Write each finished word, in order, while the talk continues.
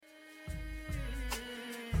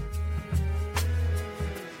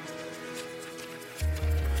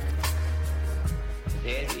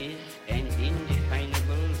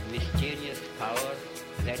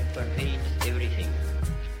that pervades everything.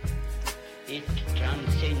 It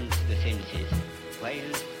transcends the senses,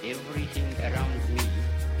 while everything around me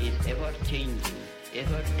is ever changing,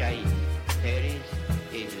 ever dying. There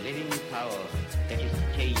is a living power that is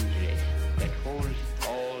changeless, that holds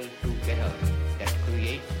all together, that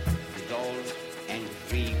creates, dissolves, and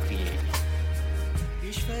recreates.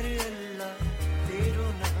 ईश्वर अल्लाह तेरो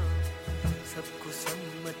नाम सबको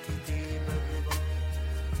सम्मति दे भगवान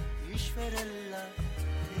ईश्वर अल्लाह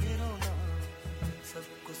तेरो नाम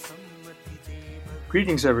सबको सम्मति दे भगवान.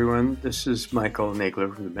 Greetings everyone, this is Michael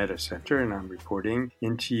Nagler from the Meta Center and I'm reporting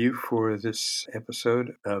into you for this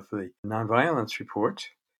episode of the Nonviolence Report.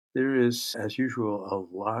 There is, as usual, a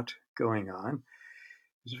lot going on.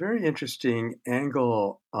 There's a very interesting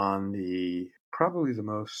angle on probably the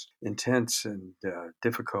most intense and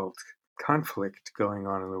difficult conflict going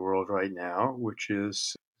on in the world right now, which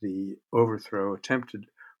is the attempted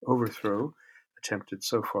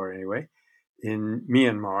so far anyway, in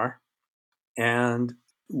Myanmar. And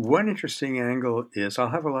one interesting angle is, I'll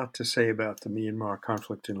have a lot to say about the Myanmar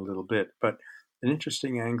conflict in a little bit, but an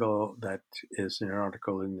interesting angle that is in an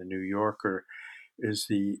article in the New Yorker is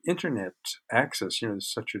the internet access.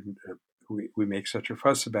 We make such a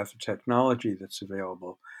fuss about the technology that's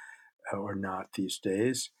available or not these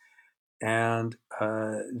days. And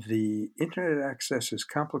the internet access is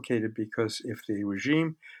complicated because if the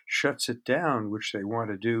regime shuts it down, which they want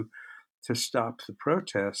to do to stop the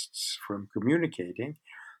protests from communicating,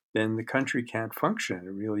 then the country can't function.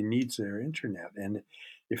 It really needs their internet. And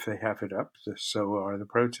if they have it up, so are the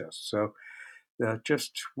protests. So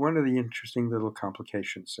just one of the interesting little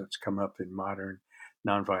complications that's come up in modern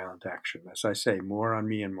nonviolent action. As I say, more on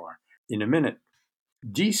Myanmar in a minute.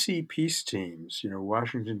 DC peace teams,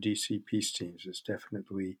 Washington, D.C. peace teams is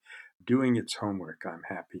definitely doing its homework, I'm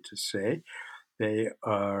happy to say. They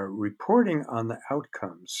are reporting on the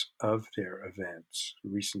outcomes of their events,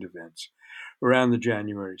 recent events, around the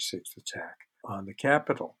January 6th attack on the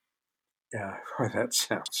Capitol. That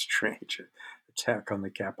sounds strange. Attack on the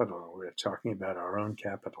Capitol. We're talking about our own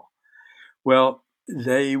Capitol. Well,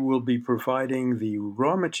 they will be providing the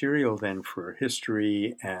raw material then for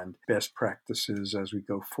history and best practices as we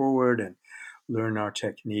go forward and learn our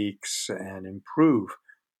techniques and improve.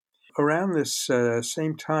 Around this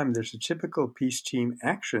same time, there's a typical peace team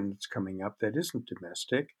action that's coming up that isn't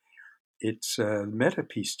domestic. It's meta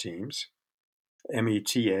peace teams,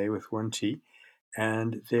 META with one T,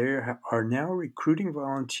 and they are now recruiting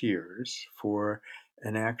volunteers for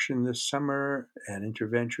an action this summer, an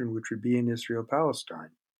intervention which would be in Israel-Palestine.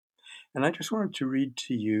 And I just wanted to read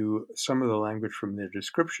to you some of the language from their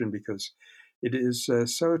description because it is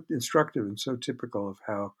so instructive and so typical of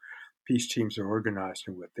how peace teams are organized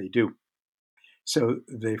and what they do. So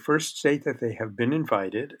they first state that they have been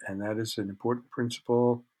invited, and that is an important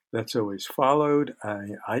principle that's always followed.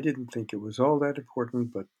 I didn't think it was all that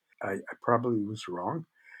important, but I probably was wrong.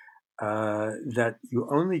 That you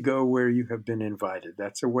only go where you have been invited.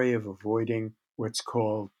 That's a way of avoiding what's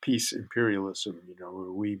called peace imperialism,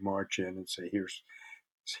 where we march in and say,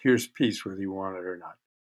 here's peace whether you want it or not.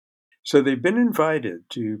 So they've been invited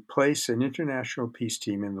to place an international peace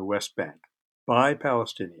team in the West Bank by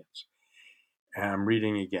Palestinians. I'm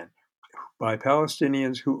reading again. By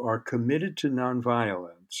Palestinians who are committed to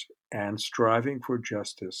nonviolence and striving for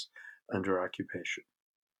justice under occupation.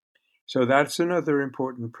 So that's another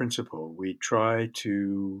important principle. We try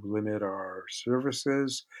to limit our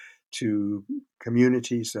services to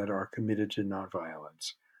communities that are committed to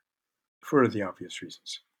nonviolence for the obvious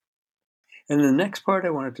reasons. And the next part I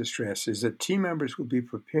wanted to stress is that team members will be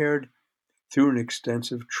prepared through an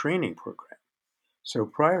extensive training program. So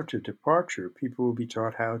prior to departure, people will be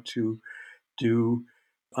taught how to do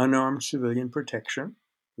unarmed civilian protection,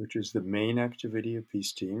 which is the main activity of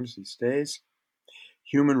peace teams these days,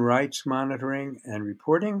 human rights monitoring and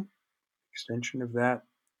reporting, extension of that,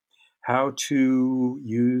 how to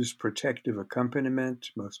use protective accompaniment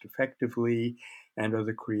most effectively, and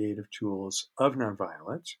other creative tools of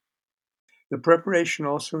nonviolence. The preparation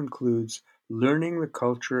also includes learning the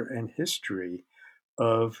culture and history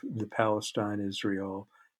of the Palestine-Israel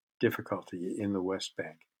difficulty in the West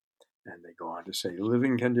Bank. And they go on to say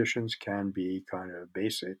living conditions can be kind of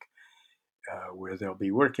basic, where they'll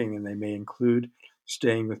be working, and they may include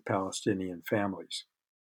staying with Palestinian families.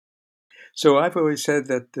 So I've always said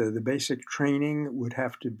that the basic training would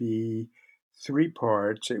have to be three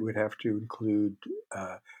parts. It would have to include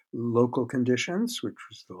local conditions, which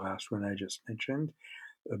was the last one I just mentioned,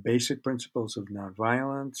 basic principles of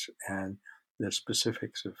nonviolence, and the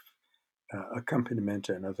specifics of accompaniment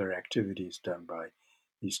and other activities done by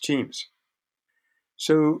these teams.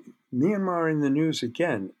 So, Myanmar in the news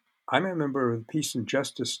again. I'm a member of the Peace and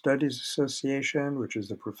Justice Studies Association, which is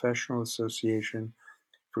the professional association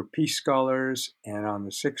for peace scholars. And on the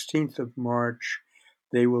 16th of March,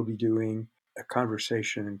 they will be doing a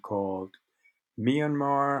conversation called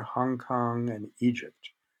Myanmar, Hong Kong, and Egypt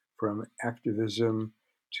from Activism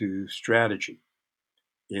to Strategy.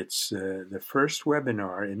 It's the first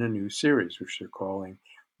webinar in a new series, which they're calling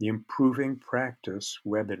the Improving Practice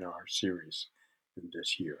Webinar Series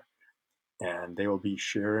this year. And they will be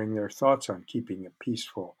sharing their thoughts on keeping a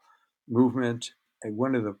peaceful movement. And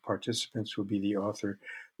one of the participants will be the author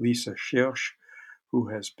Lisa Schirsch, who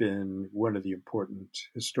has been one of the important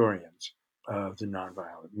historians of the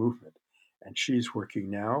nonviolent movement. And she's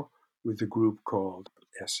working now with a group called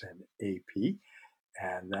SNAP,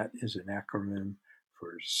 and that is an acronym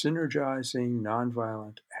for Synergizing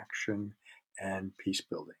Nonviolent Action and Peace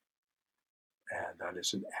Building. And that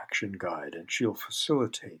is an action guide, and she'll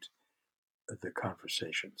facilitate the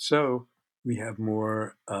conversation. So we have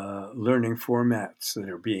more learning formats that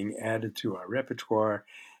are being added to our repertoire,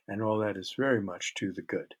 and all that is very much to the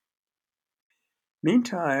good.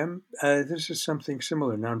 Meantime, this is something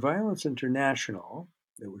similar. Nonviolence International,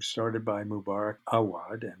 that was started by Mubarak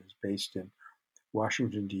Awad and is based in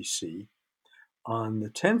Washington, D.C., on the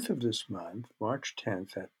 10th of this month, March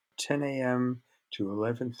 10th, at 10 a.m. to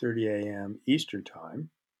 11:30 a.m. Eastern Time,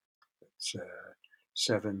 that's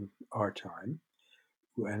 7 our time,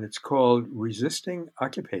 and it's called Resisting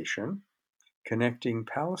Occupation, Connecting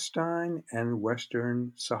Palestine and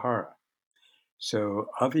Western Sahara. So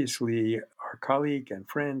obviously our colleague and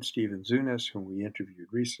friend Stephen Zunas, whom we interviewed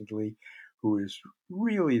recently, who is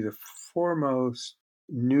really the foremost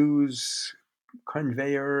news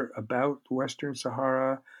conveyor about Western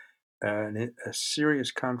Sahara, and a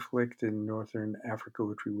serious conflict in northern Africa,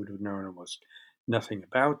 which we would have known almost nothing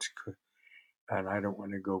about. And I don't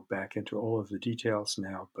want to go back into all of the details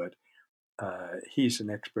now, but he's an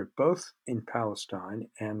expert both in Palestine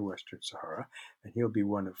and Western Sahara, and he'll be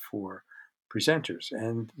one of 4 presenters.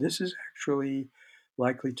 And this is actually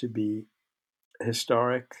likely to be a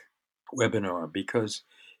historic webinar because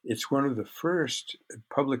it's one of the first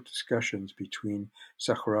public discussions between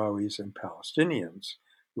Sahrawis and Palestinians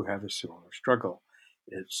who have a similar struggle.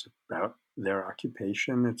 It's about their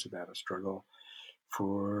occupation, it's about a struggle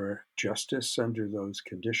for justice under those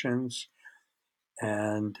conditions.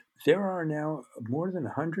 And there are now more than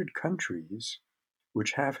 100 countries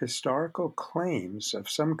which have historical claims of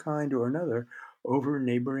some kind or another over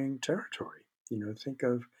neighboring territory. Think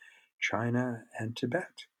of China and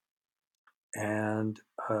Tibet. And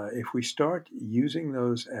if we start using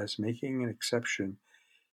those as making an exception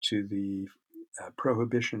to the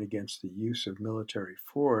prohibition against the use of military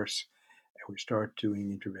force, and we start doing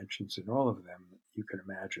interventions in all of them, you can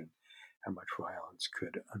imagine how much violence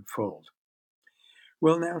could unfold.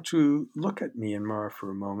 Well, now to look at Myanmar for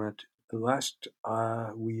a moment. The last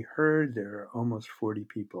we heard, there are almost 40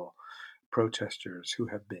 people, protesters, who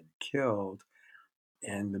have been killed,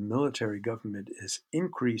 and the military government is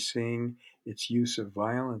increasing its use of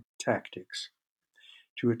violent tactics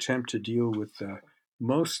to attempt to deal with the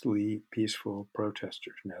mostly peaceful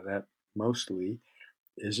protesters. Now, that mostly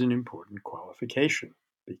is an important qualification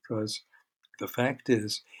because the fact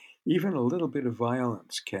is, even a little bit of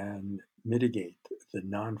violence can mitigate the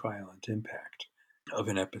nonviolent impact of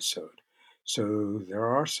an episode. So there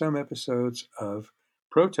are some episodes of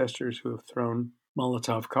protesters who have thrown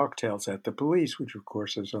Molotov cocktails at the police, which of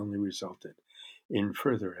course has only resulted in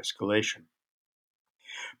further escalation.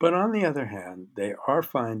 But on the other hand, they are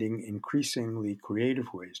finding increasingly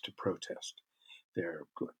creative ways to protest. They're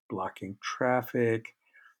blocking traffic.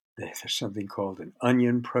 There's something called an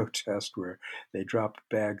onion protest, where they drop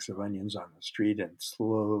bags of onions on the street and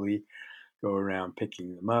slowly go around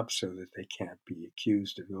picking them up so that they can't be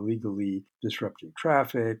accused of illegally disrupting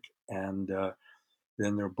traffic. And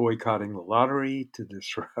then they're boycotting the lottery to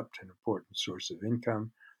disrupt an important source of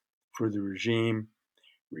income for the regime.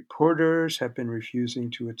 Reporters have been refusing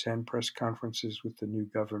to attend press conferences with the new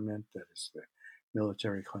government, that is the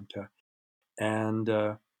military junta.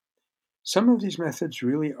 And some of these methods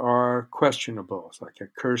really are questionable. It's like a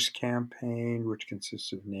curse campaign, which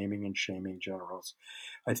consists of naming and shaming generals.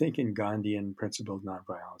 I think in Gandhian principled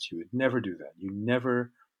nonviolence, you would never do that. You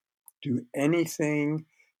never do anything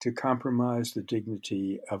to compromise the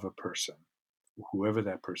dignity of a person, whoever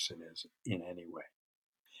that person is, in any way.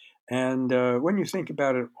 And when you think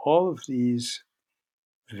about it, all of these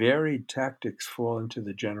varied tactics fall into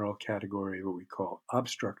the general category of what we call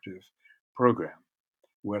obstructive program.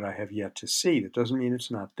 What I have yet to see, that doesn't mean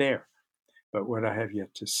it's not there, but what I have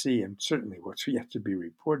yet to see, and certainly what's yet to be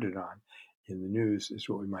reported on, in the news is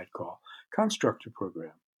what we might call constructor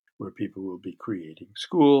program, where people will be creating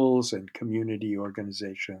schools and community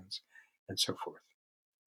organizations and so forth.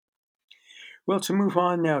 Well, to move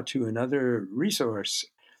on now to another resource,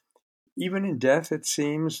 even in death, it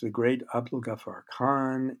seems, the great Abdul Ghaffar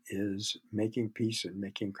Khan is making peace and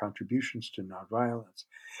making contributions to nonviolence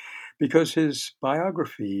because his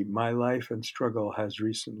biography, My Life and Struggle, has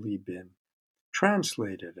recently been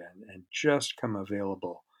translated and just come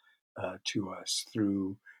available to us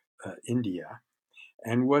through India.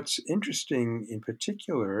 And what's interesting in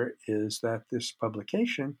particular is that this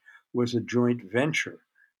publication was a joint venture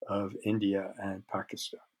of India and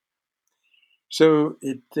Pakistan. So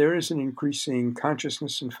there is an increasing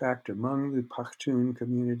consciousness, in fact, among the Pashtun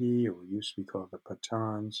community, or used to be called the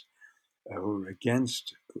Pathans, who are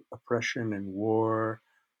against oppression and war,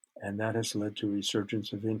 and that has led to a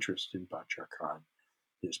resurgence of interest in Bacha Khan,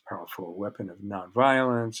 his powerful weapon of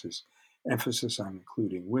nonviolence, his emphasis on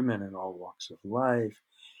including women in all walks of life,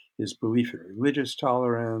 his belief in religious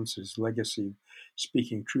tolerance, his legacy of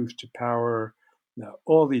speaking truth to power. Now,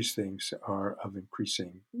 all these things are of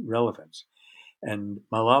increasing relevance. And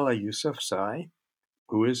Malala Yousafzai,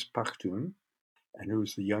 who is Pashtun and who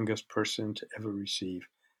is the youngest person to ever receive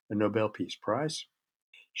a Nobel Peace Prize,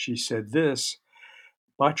 she said this: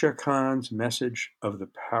 Bacha Khan's message of the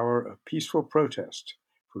power of peaceful protest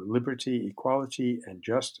for liberty, equality, and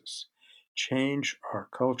justice change our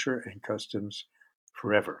culture and customs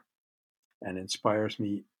forever and inspires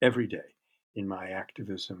me every day in my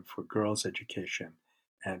activism for girls' education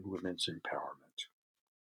and women's empowerment.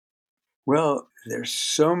 Well, there's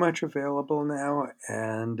so much available now,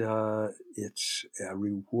 and it's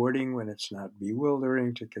rewarding when it's not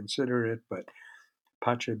bewildering to consider it. But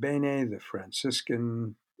Pace Bene, the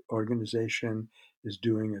Franciscan organization, is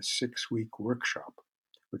doing a 6-week workshop,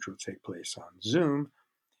 which will take place on Zoom.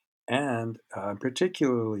 And I'm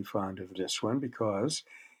particularly fond of this one because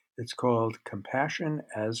it's called Compassion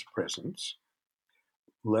as Presence,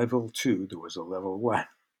 Level 2. There was a Level 1.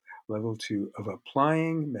 Level 2 of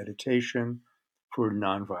applying meditation for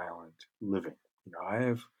nonviolent living. I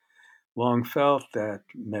have long felt that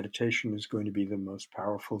meditation is going to be the most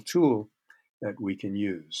powerful tool that we can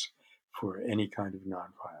use for any kind of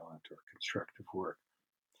nonviolent or constructive work.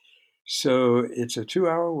 So it's a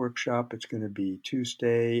 2-hour workshop. It's going to be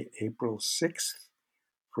Tuesday, April 6th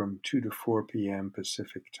from 2 to 4 p.m.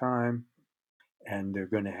 Pacific time. And they're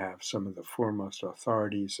going to have some of the foremost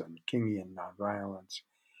authorities on Kingian nonviolence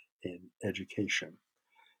in education.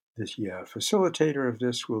 The facilitator of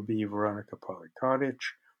this will be Veronica Polikaric,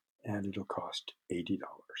 and it'll cost $80.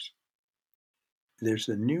 There's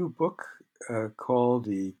a new book called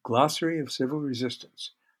The Glossary of Civil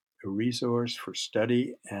Resistance, a resource for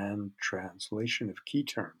study and translation of key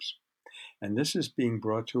terms. And this is being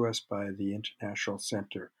brought to us by the International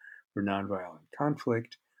Center for Nonviolent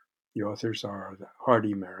Conflict. The authors are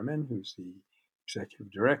Hardy Merriman, who's the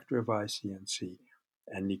executive director of ICNC,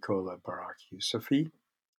 and Nicola Barak Yousafi.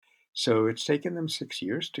 So it's taken them 6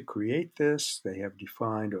 years to create this. They have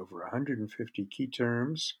defined over 150 key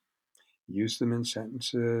terms, used them in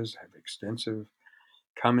sentences, have extensive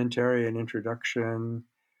commentary and introduction,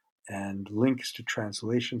 and links to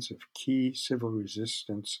translations of key civil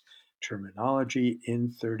resistance terminology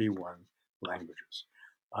in 31 languages.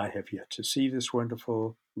 I have yet to see this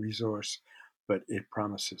wonderful resource, but it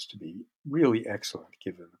promises to be really excellent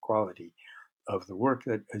given the quality of the work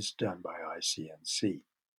that is done by ICNC.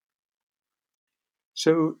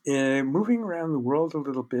 So moving around the world a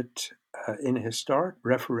little bit, in a historic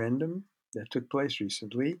referendum that took place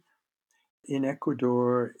recently in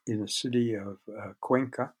Ecuador, in the city of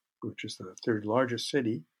Cuenca, which is the third largest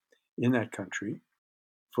city in that country,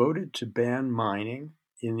 voted to ban mining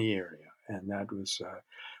in the area. And that was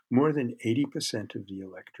more than 80% of the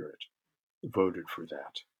electorate voted for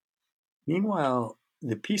that. Meanwhile,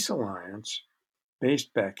 the Peace Alliance,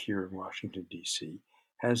 based back here in Washington, D.C.,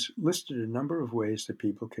 has listed a number of ways that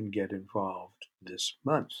people can get involved this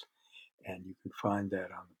month. And you can find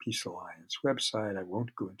that on the Peace Alliance website. I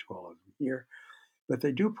won't go into all of them here, but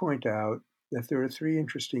they do point out that there are 3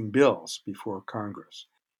 interesting bills before Congress.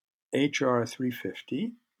 H.R.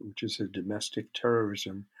 350, which is a Domestic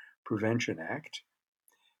Terrorism Prevention Act.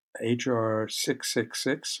 H.R.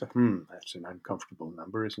 666, that's an uncomfortable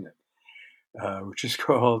number, isn't it? Which is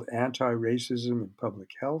called Anti-Racism and Public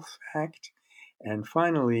Health Act. And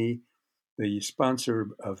finally, the sponsor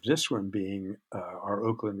of this one being our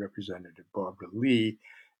Oakland representative, Barbara Lee,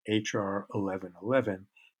 H.R. 1111,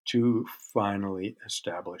 to finally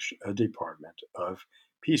establish a Department of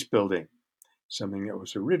Peace Building. something that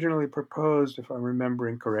was originally proposed, if I'm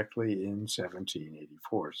remembering correctly, in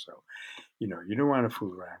 1784. So, you don't want to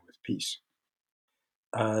fool around with peace.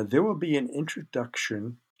 There will be an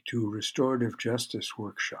introduction to restorative justice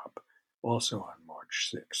workshop also on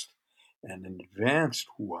March 6th, and an advanced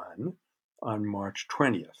one on March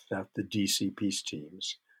 20th that the DC Peace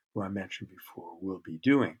Teams, who I mentioned before, will be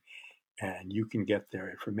doing. And you can get their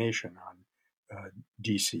information on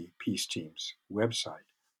DC Peace Teams website.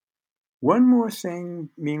 One more thing,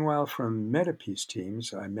 meanwhile, from Meta Peace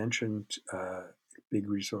Teams, I mentioned a big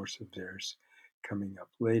resource of theirs coming up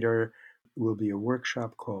later, will be a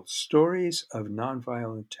workshop called Stories of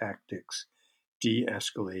Nonviolent Tactics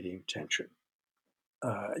De-Escalating Tension.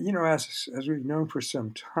 As we've known for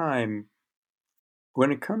some time,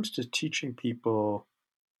 when it comes to teaching people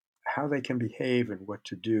how they can behave and what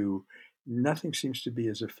to do, nothing seems to be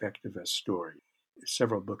as effective as story.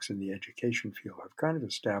 Several books in the education field have kind of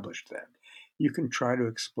established that. You can try to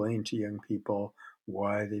explain to young people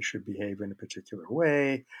why they should behave in a particular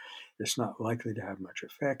way. It's not likely to have much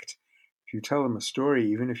effect. If you tell them a story,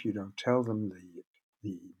 even if you don't tell them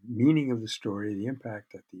the meaning of the story, the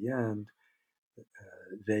impact at the end,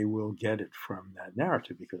 they will get it from that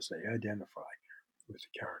narrative because they identify with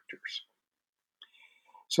the characters.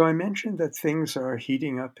 So I mentioned that things are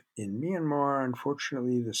heating up in Myanmar.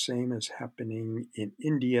 Unfortunately, the same is happening in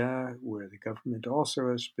India, where the government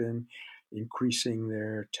also has been increasing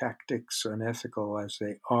their tactics, unethical as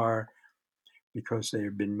they are, because they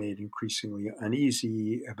have been made increasingly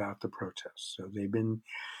uneasy about the protests. So they've been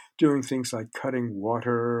doing things like cutting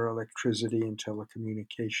water, electricity, and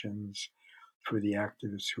telecommunications for the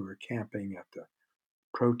activists who are camping at the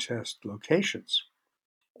protest locations.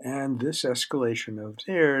 And this escalation of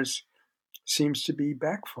theirs seems to be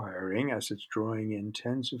backfiring as it's drawing in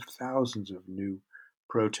tens of thousands of new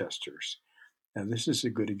protesters. Now, this is a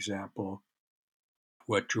good example,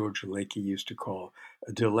 what George Lakey used to call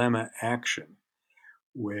a dilemma action,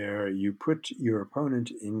 where you put your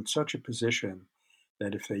opponent in such a position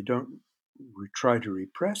that if they don't try to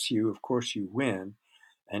repress you, of course you win.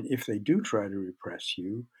 And if they do try to repress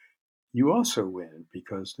you, you also win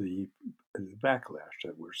because the backlash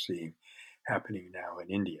that we're seeing happening now in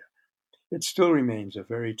India. It still remains a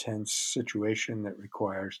very tense situation that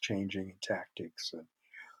requires changing in tactics and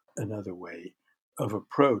another way of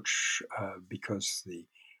approach because the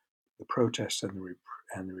protests and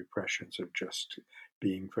the repressions are just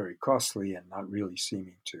being very costly and not really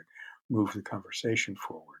seeming to move the conversation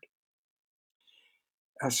forward.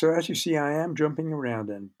 So as you see, I am jumping around,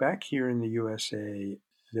 and back here in the USA,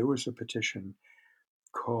 there was a petition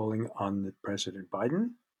calling on President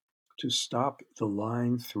Biden to stop the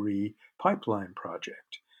Line 3 pipeline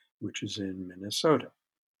project, which is in Minnesota.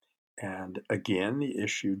 And again, the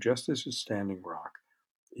issue, just as with Standing Rock,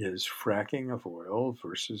 is fracking of oil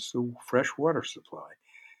versus the fresh water supply.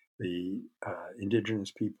 The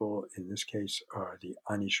indigenous people in this case are the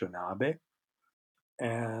Anishinaabe,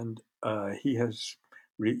 and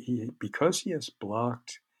because he has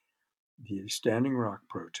blocked the Standing Rock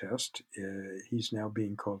protest, he's now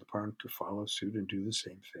being called upon to follow suit and do the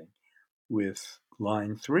same thing with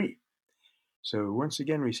Line 3. So once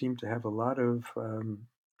again, we seem to have a lot of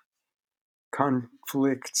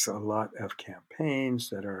conflicts, a lot of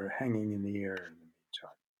campaigns that are hanging in the air in the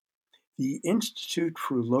meantime. The Institute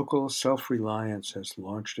for Local Self-Reliance has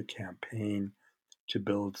launched a campaign to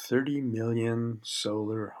build 30 million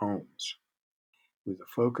solar homes with a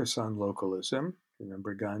focus on localism.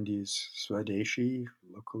 Remember Gandhi's Swadeshi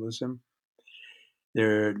localism?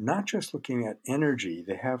 They're not just looking at energy,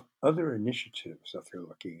 they have other initiatives that they're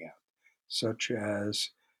looking at, such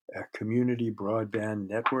as a community broadband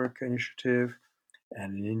network initiative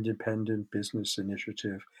and an independent business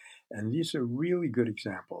initiative. And these are really good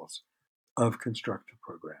examples of constructive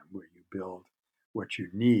program where you build what you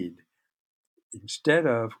need instead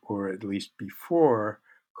of, or at least before,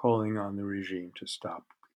 calling on the regime to stop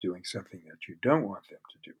doing something that you don't want them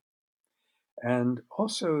to do. And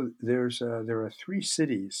also, there are 3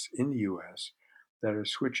 cities in the U.S. that are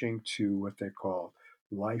switching to what they call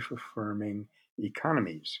life-affirming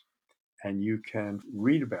economies. And you can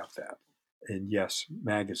read about that in Yes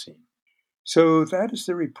magazine. So that is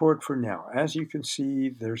the report for now. As you can see,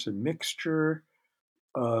 there's a mixture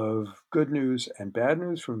of good news and bad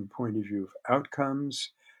news from the point of view of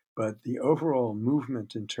outcomes, but the overall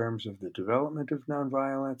movement in terms of the development of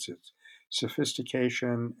nonviolence, its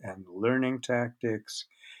sophistication and learning tactics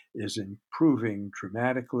is improving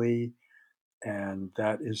dramatically, and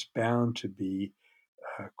that is bound to be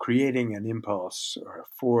creating an impulse or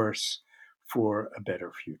a force for a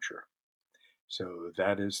better future. So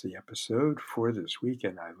that is the episode for this week,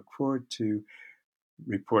 and I look forward to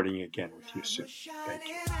reporting again with you soon. Thank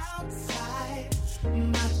you. Outside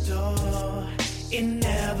my door, it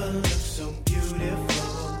never looked so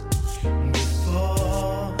beautiful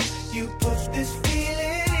before you put this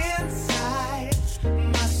feeling inside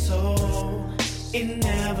my soul. It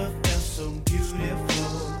never felt so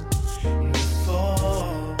beautiful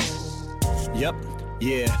before. Yep.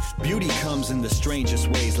 Yeah, beauty comes in the strangest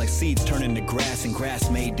ways, like seeds turn into grass and grass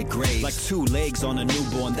made to graze. Like 2 legs on a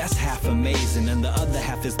newborn, that's half amazing, and the other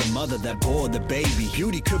half is the mother that bore the baby.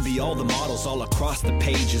 Beauty could be all the models all across the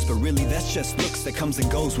pages, but really that's just looks that comes and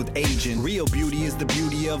goes with aging. Real beauty is the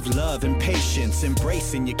beauty of love and patience,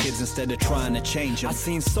 embracing your kids instead of trying to change them. I've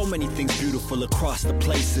seen so many things beautiful across the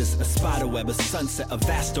places, a spiderweb, a sunset, a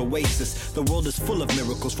vast oasis. The world is full of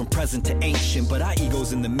miracles from present to ancient, but our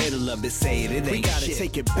egos in the middle of it say it ain't. We gotta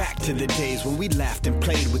take it back to the days when we laughed and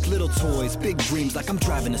played with little toys, big dreams like I'm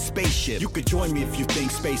driving a spaceship. You could join me if you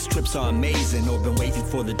think space trips are amazing, or been waiting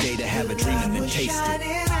for the day to have a dream and then taste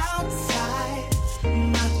it. Outside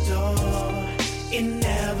my door, it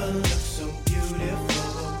never looked so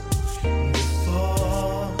beautiful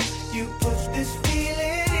before you put this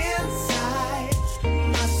feeling inside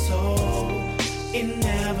my soul. It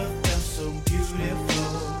never felt so beautiful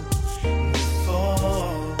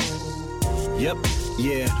before. Yep.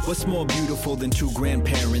 Yeah, what's more beautiful than 2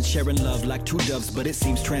 grandparents sharing love like 2 doves, but it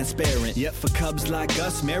seems transparent. Yet for cubs like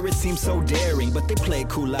us, marriage seems so daring, but they play it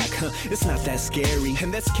cool like, it's not that scary.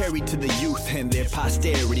 And that's carried to the youth and their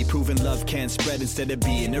posterity, proving love can spread instead of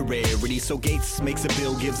being a rarity. So Gates makes a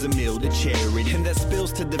bill, gives a meal to charity, and that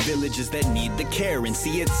spills to the villages that need the care. And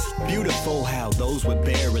see, it's beautiful how those with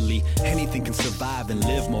barely anything can survive and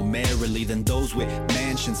live more merrily than those with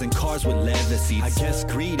mansions and cars with leather seats. I guess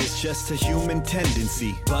greed is just a human tendency.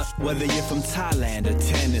 But whether you're from Thailand or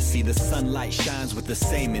Tennessee, the sunlight shines with the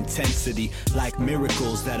same intensity, like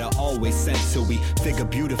miracles that are always sent to. We figure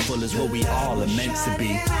beautiful is what we all are meant to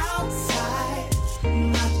be. Outside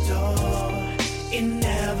my door, it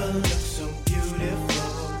never looked so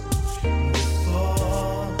beautiful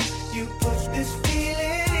before you put this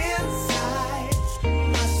feeling inside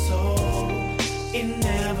my soul. It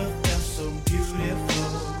never felt so beautiful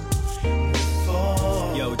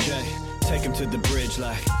before. Yo, Jay, take him to the bridge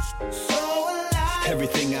like So alive,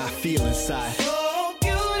 everything I feel inside. so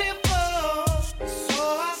beautiful, so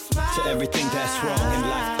I smile. To everything that's wrong in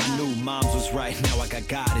life, I knew moms was right, now I got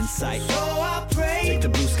God in sight. So I pray, Take the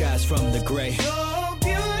blue skies from the gray. so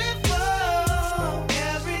beautiful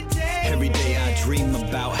every day. Every day I dream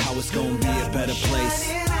about how it's gonna be a better place.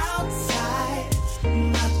 Shining outside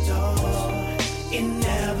my door, it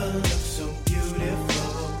never looked so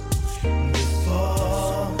beautiful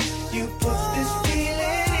before you put this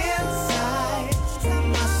feeling inside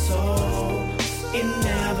my soul. It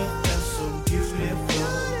never felt so beautiful